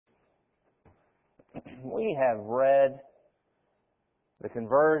We have read the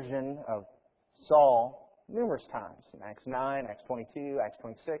conversion of Saul numerous times in Acts 9, Acts 22, Acts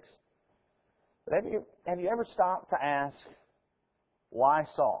 26. But have you ever stopped to ask, why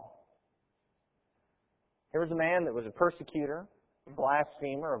Saul? Here was a man that was a persecutor, a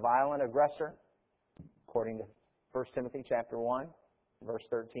blasphemer, a violent aggressor, according to 1 Timothy chapter 1, verse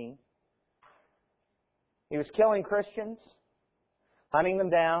 13. He was killing Christians, hunting them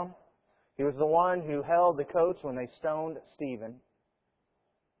down. He was the one who held the coats when they stoned Stephen.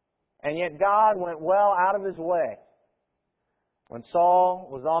 And yet God went well out of His way when Saul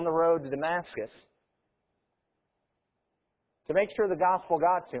was on the road to Damascus to make sure the gospel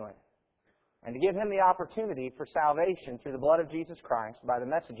got to him and to give him the opportunity for salvation through the blood of Jesus Christ by the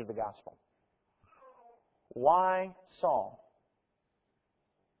message of the gospel. Why Saul?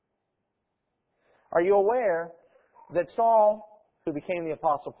 Are you aware that Saul, who became the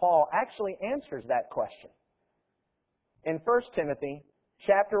Apostle Paul, actually answers that question? In 1 Timothy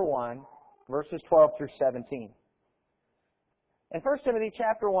chapter 1, verses 12 through 17. In 1 Timothy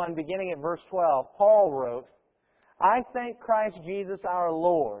chapter 1, beginning at verse 12, Paul wrote, I thank Christ Jesus our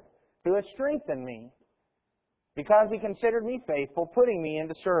Lord, who has strengthened me, because He considered me faithful, putting me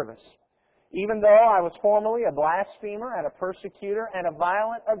into service. Even though I was formerly a blasphemer and a persecutor and a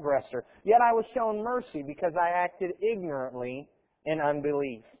violent aggressor, yet I was shown mercy because I acted ignorantly in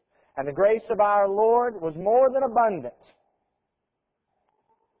unbelief. And the grace of our Lord was more than abundant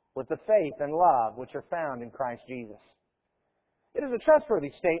with the faith and love which are found in Christ Jesus. It is a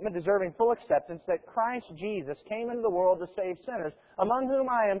trustworthy statement deserving full acceptance that Christ Jesus came into the world to save sinners, among whom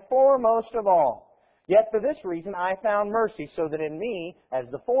I am foremost of all. Yet for this reason I found mercy, so that in me, as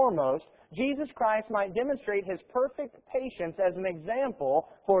the foremost, Jesus Christ might demonstrate His perfect patience as an example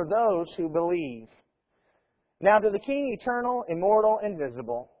for those who believe. Now to the King, eternal, immortal,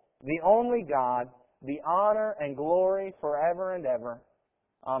 invisible, the only God, be honor and glory forever and ever.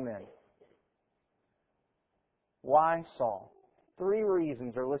 Amen. Why Saul? 3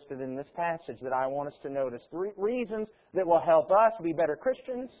 reasons are listed in this passage that I want us to notice. 3 reasons that will help us be better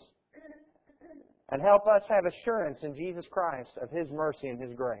Christians and help us have assurance in Jesus Christ of His mercy and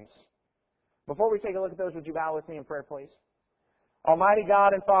His grace. Before we take a look at those, would you bow with me in prayer, please? Almighty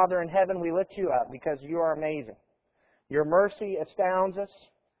God and Father in heaven, we lift You up because You are amazing. Your mercy astounds us.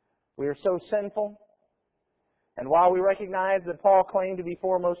 We are so sinful. And while we recognize that Paul claimed to be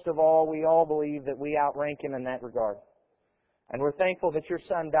foremost of all, we all believe that we outrank him in that regard. And we're thankful that Your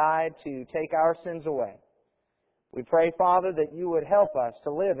Son died to take our sins away. We pray, Father, that You would help us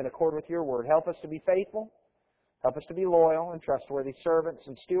to live in accord with Your Word. Help us to be faithful. Help us to be loyal and trustworthy servants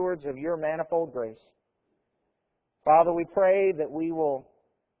and stewards of Your manifold grace. Father, we pray that we will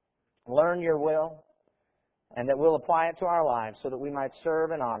learn Your will and that we'll apply it to our lives so that we might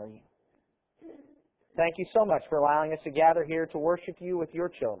serve and honor You. Thank You so much for allowing us to gather here to worship You with Your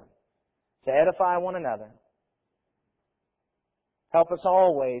children, to edify one another. Help us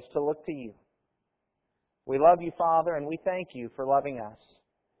always to look to You. We love You, Father, and we thank You for loving us.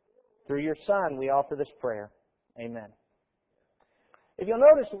 Through Your Son, we offer this prayer. Amen. If you'll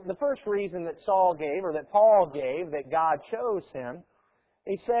notice, the first reason that Saul gave, or that Paul gave, that God chose him,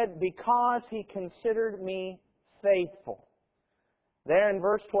 he said, because He considered me faithful. There in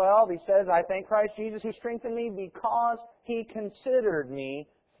verse 12, he says, I thank Christ Jesus who strengthened me because He considered me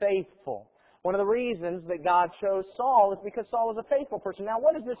faithful. One of the reasons that God chose Saul is because Saul was a faithful person. Now,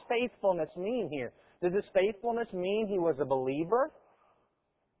 what does this faithfulness mean here? Does this faithfulness mean he was a believer?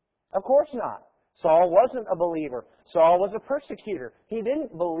 Of course not. Saul wasn't a believer. Saul was a persecutor. He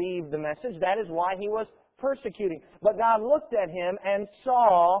didn't believe the message. That is why he was persecuting. But God looked at him and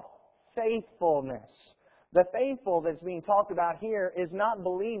saw faithfulness. The faithful that's being talked about here is not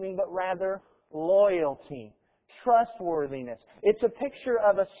believing, but rather loyalty, trustworthiness. It's a picture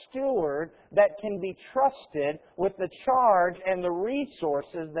of a steward that can be trusted with the charge and the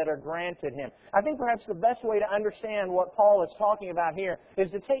resources that are granted him. I think perhaps the best way to understand what Paul is talking about here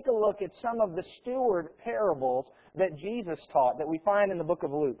is to take a look at some of the steward parables that Jesus taught that we find in the book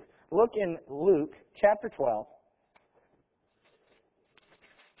of Luke. Look in Luke chapter 12.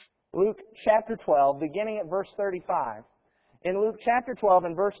 Luke chapter 12, beginning at verse 35. In Luke chapter 12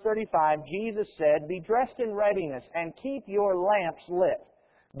 and verse 35, Jesus said, Be dressed in readiness and keep your lamps lit.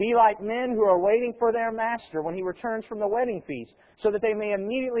 Be like men who are waiting for their master when he returns from the wedding feast, so that they may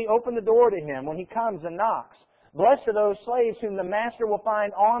immediately open the door to him when he comes and knocks. Blessed are those slaves whom the master will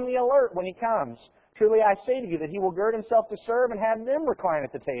find on the alert when he comes. Truly I say to you that he will gird himself to serve and have them recline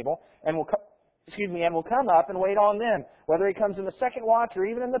at the table, and will come up and wait on them, whether he comes in the second watch or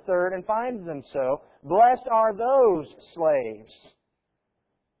even in the third, and finds them so. Blessed are those slaves.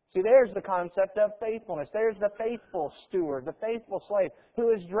 See, there's the concept of faithfulness. There's the faithful steward, the faithful slave,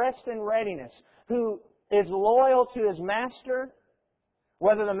 who is dressed in readiness, who is loyal to his master,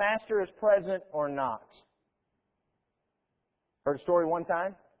 whether the master is present or not. Heard a story one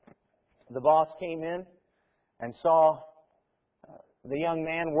time. The boss came in and saw the young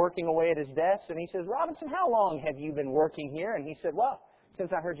man working away at his desk, and he says, "Robinson, how long have you been working here?" And he said, "Well,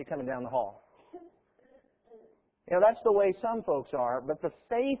 since I heard you coming down the hall." You know, that's the way some folks are, but the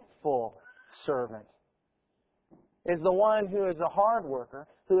faithful servant is the one who is a hard worker,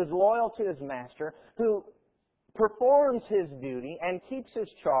 who is loyal to his master, who performs his duty and keeps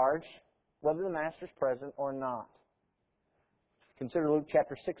his charge, whether the master's present or not. Consider Luke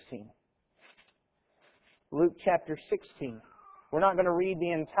chapter 16. Luke chapter 16. We're not going to read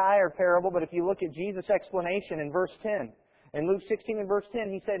the entire parable, but if you look at Jesus' explanation in verse 10, in Luke 16 and verse 10,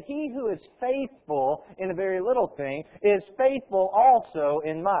 he said, "He who is faithful in a very little thing is faithful also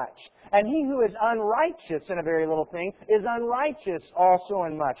in much. And he who is unrighteous in a very little thing is unrighteous also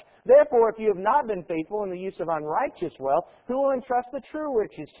in much. Therefore, if you have not been faithful in the use of unrighteous wealth, who will entrust the true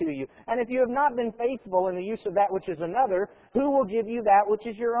riches to you? And if you have not been faithful in the use of that which is another, who will give you that which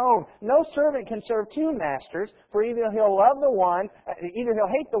is your own? No servant can serve two masters, for either he'll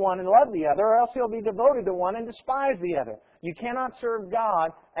hate the one and love the other, or else he'll be devoted to one and despise the other. You cannot serve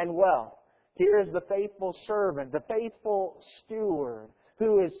God and wealth." Here is the faithful servant, the faithful steward,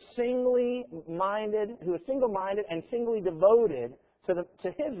 who is single-minded and singly devoted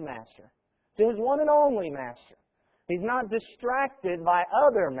to his master, to his one and only master. He's not distracted by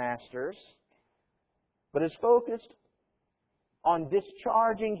other masters, but is focused on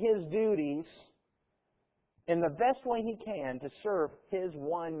discharging his duties in the best way he can to serve his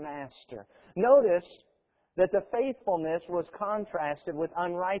one master. Notice that the faithfulness was contrasted with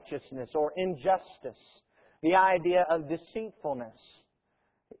unrighteousness or injustice, the idea of deceitfulness.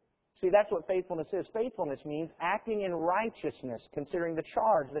 See, that's what faithfulness is. Faithfulness means acting in righteousness, considering the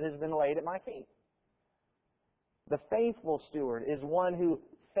charge that has been laid at my feet. The faithful steward is one who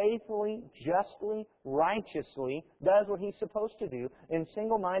faithfully, justly, righteously does what he's supposed to do in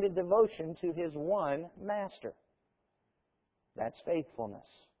single-minded devotion to his one master. That's faithfulness.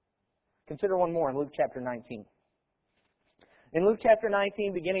 Consider one more in Luke chapter 19. In Luke chapter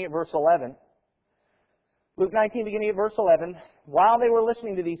 19, beginning at verse 11, Luke 19, beginning at verse 11, while they were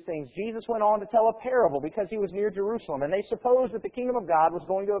listening to these things, Jesus went on to tell a parable because he was near Jerusalem, and they supposed that the kingdom of God was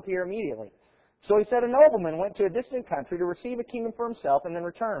going to appear immediately. So he said, a nobleman went to a distant country to receive a kingdom for himself and then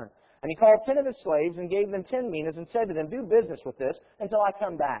return. And he called 10 of his slaves and gave them 10 minas and said to them, do business with this until I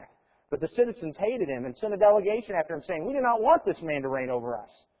come back. But the citizens hated him and sent a delegation after him, saying, we do not want this man to reign over us.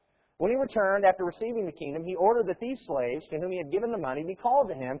 When he returned after receiving the kingdom, he ordered that these slaves, to whom he had given the money, be called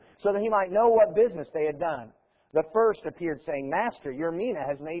to him, so that he might know what business they had done. The first appeared, saying, Master, your mina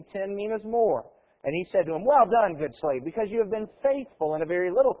has made 10 minas more. And he said to him, well done, good slave, because you have been faithful in a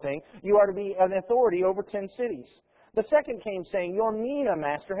very little thing, you are to be an authority over 10 cities. The second came, saying, your mina,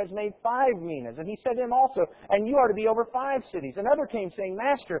 master, has made 5 minas. And he said to him also, and you are to be over 5 cities. Another came, saying,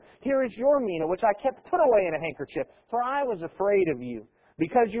 Master, here is your mina, which I kept put away in a handkerchief, for I was afraid of you.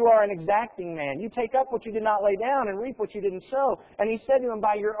 Because you are an exacting man. You take up what you did not lay down and reap what you didn't sow. And he said to him,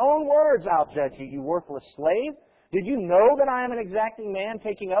 by your own words I'll judge you, you worthless slave. Did you know that I am an exacting man,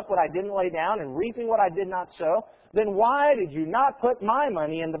 taking up what I didn't lay down and reaping what I did not sow? Then why did you not put my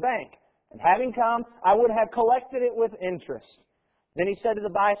money in the bank? And having come, I would have collected it with interest. Then he said to the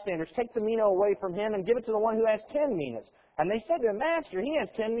bystanders, take the mina away from him and give it to the one who has 10 minas. And they said to him, Master, he has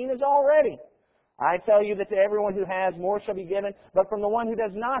 10 minas already. I tell you that to everyone who has, more shall be given, but from the one who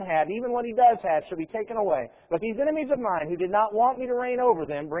does not have, even what he does have shall be taken away. But these enemies of mine, who did not want me to reign over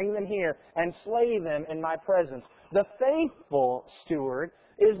them, bring them here and slay them in my presence. The faithful steward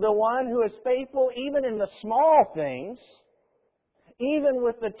is the one who is faithful even in the small things, even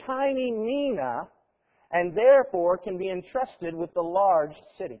with the tiny mina, and therefore can be entrusted with the large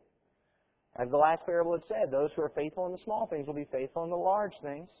city. As the last parable had said, those who are faithful in the small things will be faithful in the large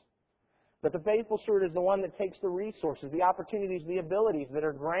things. But the faithful steward is the one that takes the resources, the opportunities, the abilities that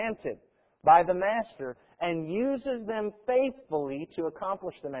are granted by the master and uses them faithfully to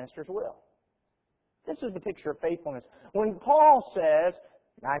accomplish the master's will. This is the picture of faithfulness. When Paul says,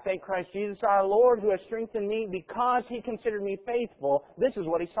 I thank Christ Jesus our Lord who has strengthened me because he considered me faithful, this is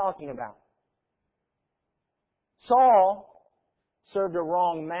what he's talking about. Saul served a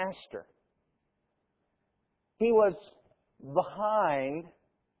wrong master. He was behind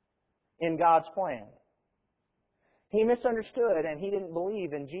in God's plan. He misunderstood and he didn't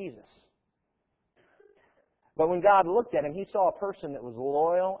believe in Jesus. But when God looked at him, he saw a person that was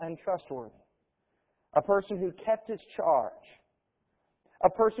loyal and trustworthy. A person who kept his charge. A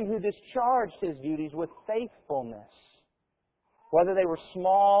person who discharged his duties with faithfulness, whether they were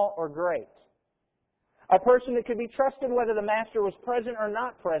small or great. A person that could be trusted whether the master was present or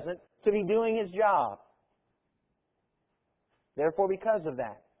not present to be doing his job. Therefore, because of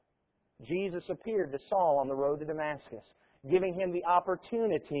that, Jesus appeared to Saul on the road to Damascus, giving him the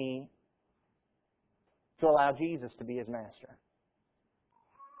opportunity to allow Jesus to be his master.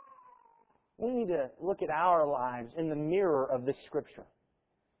 We need to look at our lives in the mirror of this Scripture.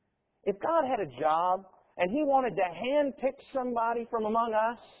 If God had a job and He wanted to handpick somebody from among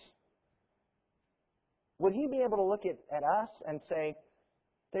us, would He be able to look at us and say,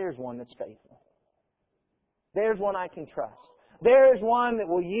 there's one that's faithful. There's one I can trust. There's one that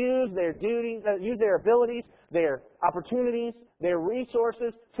will use their duties, use their abilities, their opportunities, their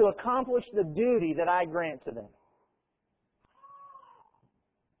resources to accomplish the duty that I grant to them.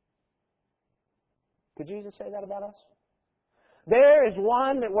 Could Jesus say that about us? There is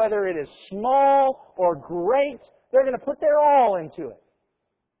one that whether it is small or great, they're going to put their all into it.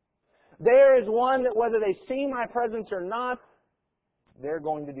 There is one that whether they see my presence or not, they're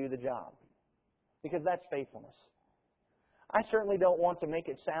going to do the job. Because that's faithfulness. I certainly don't want to make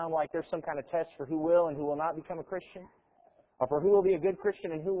it sound like there's some kind of test for who will and who will not become a Christian, or for who will be a good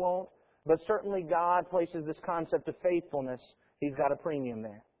Christian and who won't. But certainly God places this concept of faithfulness. He's got a premium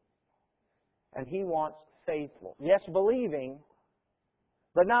there. And He wants faithful. Yes, believing,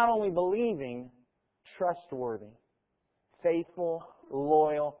 but not only believing, trustworthy, faithful,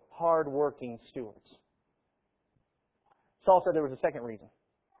 loyal, hard-working stewards. Saul said there was a second reason.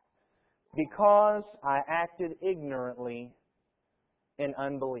 Because I acted ignorantly in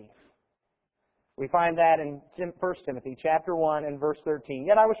unbelief. We find that in 1 Timothy chapter 1 and verse 13.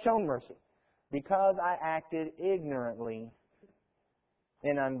 Yet I was shown mercy, because I acted ignorantly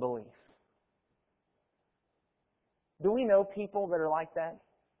in unbelief. Do we know people that are like that?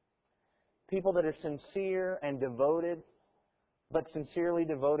 People that are sincere and devoted, but sincerely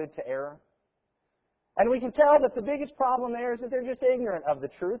devoted to error? And we can tell that the biggest problem there is that they're just ignorant of the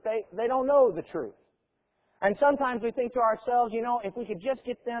truth. They don't know the truth. And sometimes we think to ourselves, if we could just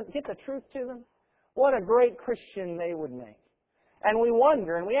get the truth to them, what a great Christian they would make. And we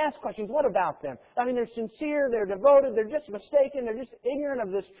wonder and we ask questions, what about them? I mean, they're sincere, they're devoted, they're just mistaken, they're just ignorant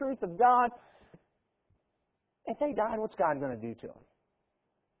of this truth of God. If they died, what's God going to do to them?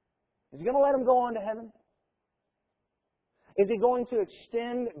 Is He going to let them go on to heaven? Is He going to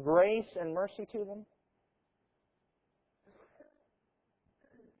extend grace and mercy to them?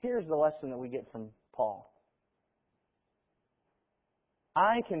 Here's the lesson that we get from Paul.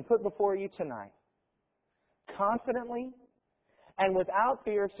 I can put before you tonight, confidently and without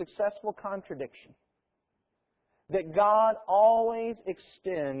fear of successful contradiction, that God always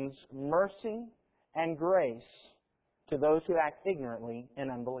extends mercy and grace to those who act ignorantly in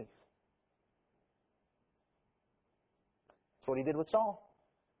unbelief. That's what He did with Saul.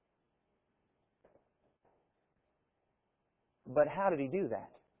 But how did He do that?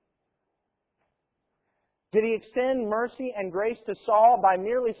 Did He extend mercy and grace to Saul by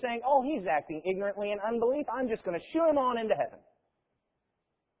merely saying, oh, he's acting ignorantly in unbelief, I'm just going to shoo him on into heaven?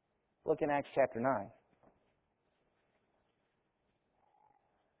 Look in Acts chapter 9.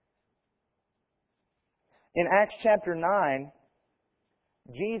 In Acts chapter 9,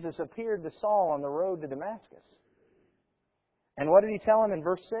 Jesus appeared to Saul on the road to Damascus. And what did He tell him in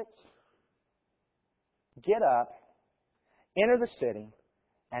verse 6? Get up, enter the city,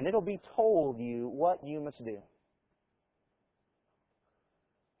 and it'll be told you what you must do.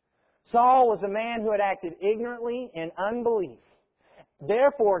 Saul was a man who had acted ignorantly in unbelief.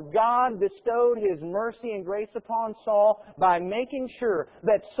 Therefore, God bestowed His mercy and grace upon Saul by making sure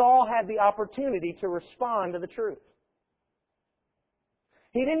that Saul had the opportunity to respond to the truth.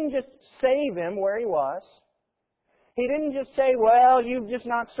 He didn't just save him where he was. He didn't just say, well, you've just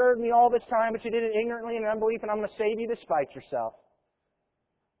not served me all this time, but you did it ignorantly and in unbelief, and I'm going to save you despite yourself.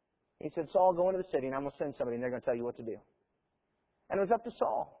 He said, Saul, go into the city, and I'm going to send somebody, and they're going to tell you what to do. And it was up to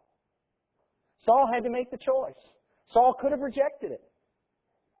Saul. Saul had to make the choice. Saul could have rejected it,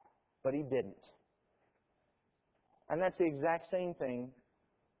 but he didn't. And that's the exact same thing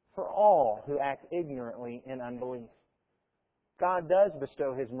for all who act ignorantly in unbelief. God does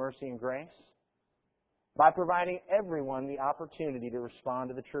bestow His mercy and grace by providing everyone the opportunity to respond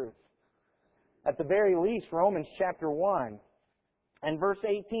to the truth. At the very least, Romans chapter 1 and verse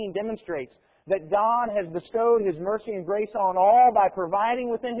 18 demonstrates that God has bestowed His mercy and grace on all by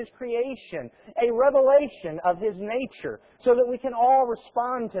providing within His creation a revelation of His nature so that we can all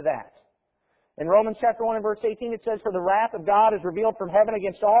respond to that. In Romans chapter 1 and verse 18 it says, "For the wrath of God is revealed from heaven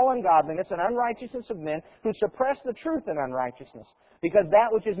against all ungodliness and unrighteousness of men who suppress the truth in unrighteousness. Because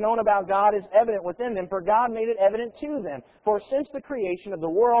that which is known about God is evident within them, for God made it evident to them. For since the creation of the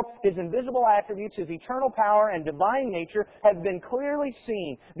world, His invisible attributes, His eternal power and divine nature have been clearly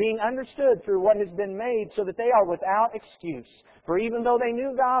seen, being understood through what has been made, so that they are without excuse. For even though they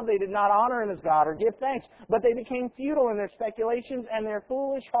knew God, they did not honor Him as God or give thanks, but they became futile in their speculations, and their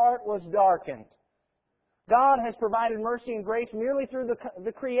foolish heart was darkened." God has provided mercy and grace merely through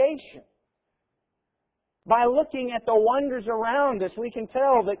the creation. By looking at the wonders around us, we can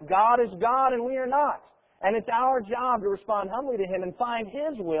tell that God is God and we are not. And it's our job to respond humbly to Him and find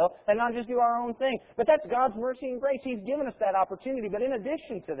His will and not just do our own thing. But that's God's mercy and grace. He's given us that opportunity. But in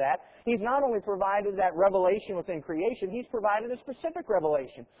addition to that, He's not only provided that revelation within creation, He's provided a specific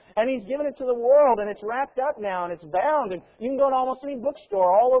revelation. And He's given it to the world, and it's wrapped up now, and it's bound, and you can go to almost any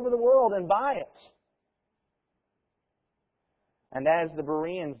bookstore all over the world and buy it. And as the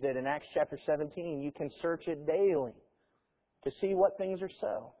Bereans did in Acts chapter 17, you can search it daily to see what things are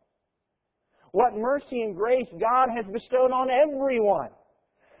so. What mercy and grace God has bestowed on everyone.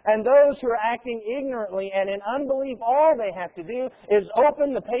 And those who are acting ignorantly and in unbelief, all they have to do is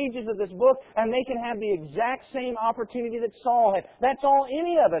open the pages of this book and they can have the exact same opportunity that Saul had. That's all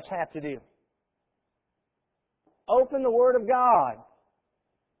any of us have to do. Open the Word of God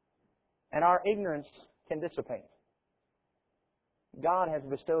and our ignorance can dissipate. God has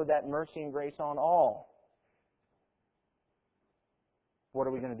bestowed that mercy and grace on all. What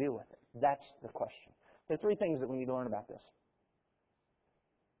are we going to do with it? That's the question. There are three things that we need to learn about this.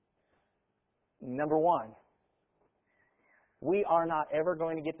 Number one, we are not ever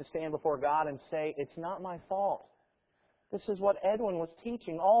going to get to stand before God and say, "It's not my fault. This is what Edwin was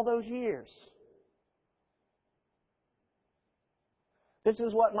teaching all those years. This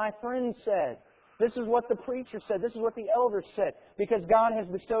is what my friend said. This is what the preacher said. This is what the elders said." Because God has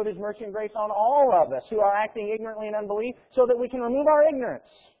bestowed His mercy and grace on all of us who are acting ignorantly in unbelief so that we can remove our ignorance.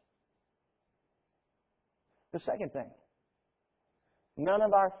 The second thing, none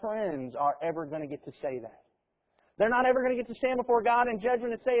of our friends are ever going to get to say that. They're not ever going to get to stand before God in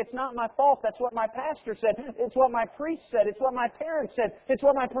judgment and say, "It's not my fault. That's what my pastor said. It's what my priest said. It's what my parents said. It's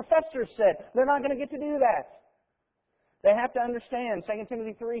what my professor said." They're not going to get to do that. They have to understand, 2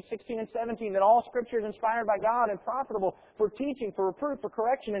 Timothy 3:16 and 17, that all Scripture is inspired by God and profitable for teaching, for reproof, for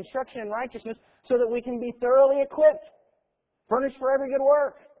correction, instruction in righteousness, so that we can be thoroughly equipped, furnished for every good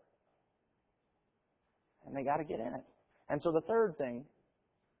work. And they got to get in it. And so the third thing,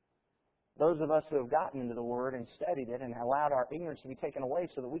 those of us who have gotten into the Word and studied it and allowed our ignorance to be taken away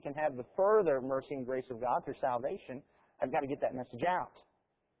so that we can have the further mercy and grace of God through salvation, have got to get that message out.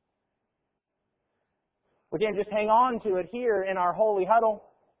 We can't just hang on to it here in our holy huddle.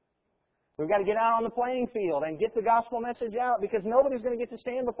 We've got to get out on the playing field and get the gospel message out, because nobody's going to get to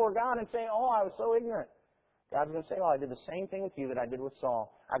stand before God and say, "Oh, I was so ignorant." God's going to say, "Oh, I did the same thing with you that I did with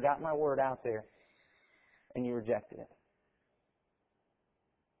Saul. I got my word out there, and you rejected it."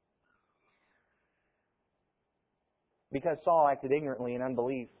 Because Saul acted ignorantly in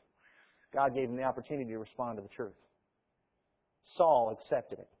unbelief, God gave him the opportunity to respond to the truth. Saul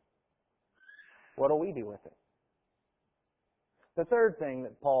accepted it. What do we do with it? The third thing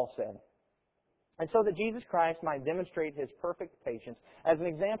that Paul said, and so that Jesus Christ might demonstrate His perfect patience as an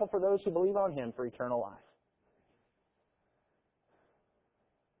example for those who believe on Him for eternal life.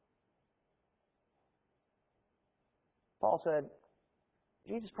 Paul said,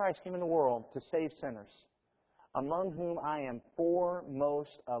 Jesus Christ came in the world to save sinners, among whom I am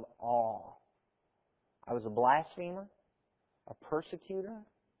foremost of all. I was a blasphemer, a persecutor,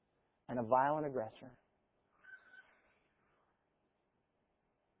 and a violent aggressor.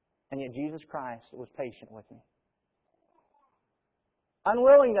 And yet Jesus Christ was patient with me.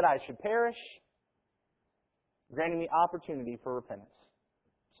 Unwilling that I should perish, granting me opportunity for repentance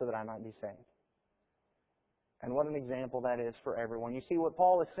so that I might be saved. And what an example that is for everyone. You see, what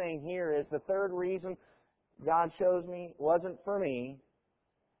Paul is saying here is the third reason God chose me wasn't for me,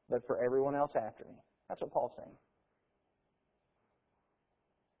 but for everyone else after me. That's what Paul's saying.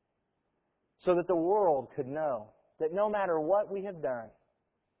 So that the world could know that no matter what we have done,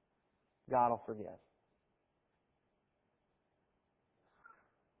 God will forgive.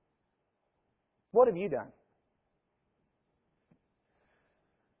 What have you done?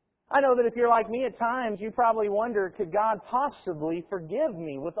 I know that if you're like me at times, you probably wonder, could God possibly forgive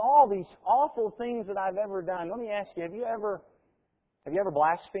me with all these awful things that I've ever done? Let me ask you, have you ever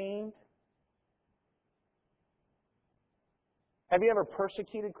blasphemed? Have you ever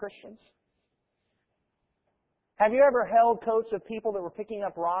persecuted Christians? Have you ever held coats of people that were picking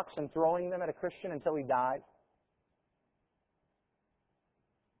up rocks and throwing them at a Christian until he died?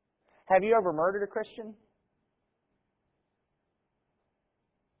 Have you ever murdered a Christian?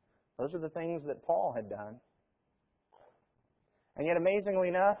 Those are the things that Paul had done. And yet, amazingly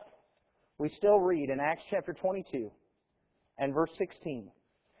enough, we still read in Acts chapter 22 and verse 16.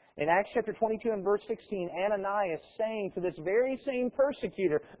 In Acts chapter 22 and verse 16, Ananias saying to this very same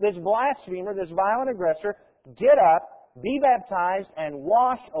persecutor, this blasphemer, this violent aggressor, "Get up, be baptized, and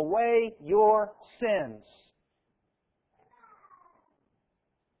wash away your sins."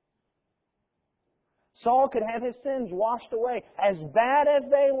 Saul could have his sins washed away, as bad as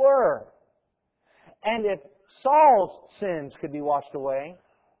they were. And if Saul's sins could be washed away,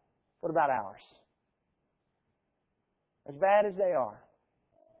 what about ours? As bad as they are.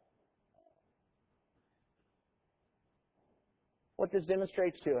 What this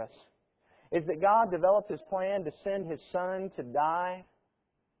demonstrates to us is that God developed His plan to send His Son to die.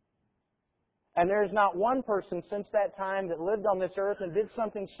 And there is not one person since that time that lived on this earth and did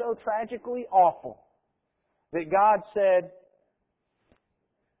something so tragically awful that God said,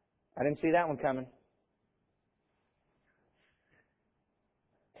 "I didn't see that one coming."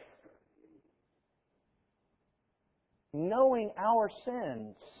 Knowing our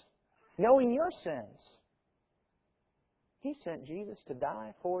sins, knowing your sins, He sent Jesus to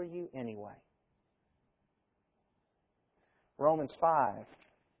die for you anyway. Romans 5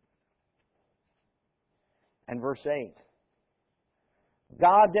 and verse 8.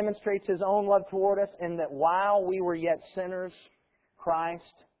 God demonstrates His own love toward us in that while we were yet sinners,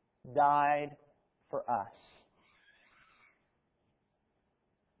 Christ died for us.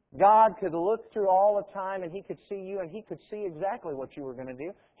 God could look through all of time and He could see you and He could see exactly what you were going to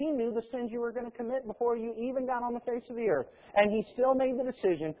do. He knew the sins you were going to commit before you even got on the face of the earth. And He still made the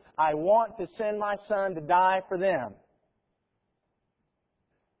decision, "I want to send my Son to die for them."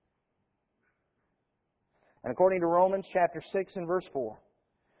 And according to Romans chapter 6 and verse 4,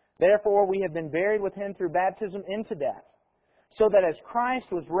 "Therefore we have been buried with Him through baptism into death, so that as Christ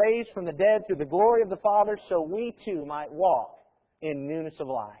was raised from the dead through the glory of the Father, so we too might walk in newness of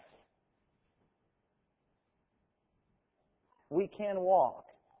life." We can walk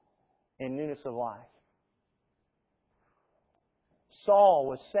in newness of life. Saul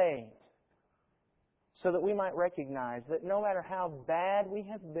was saved so that we might recognize that no matter how bad we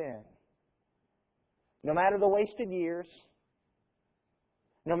have been, no matter the wasted years,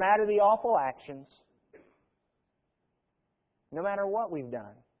 no matter the awful actions, no matter what we've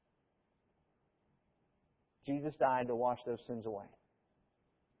done, Jesus died to wash those sins away.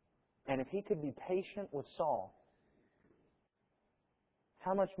 And if He could be patient with Saul,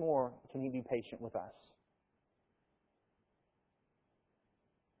 how much more can He be patient with us?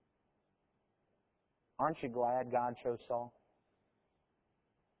 Aren't you glad God chose Saul?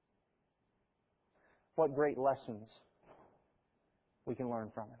 What great lessons we can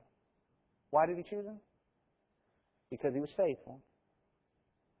learn from him. Why did He choose him? Because he was faithful.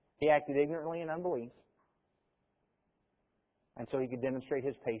 He acted ignorantly in unbelief. And so he could demonstrate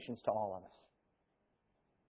His patience to all of us.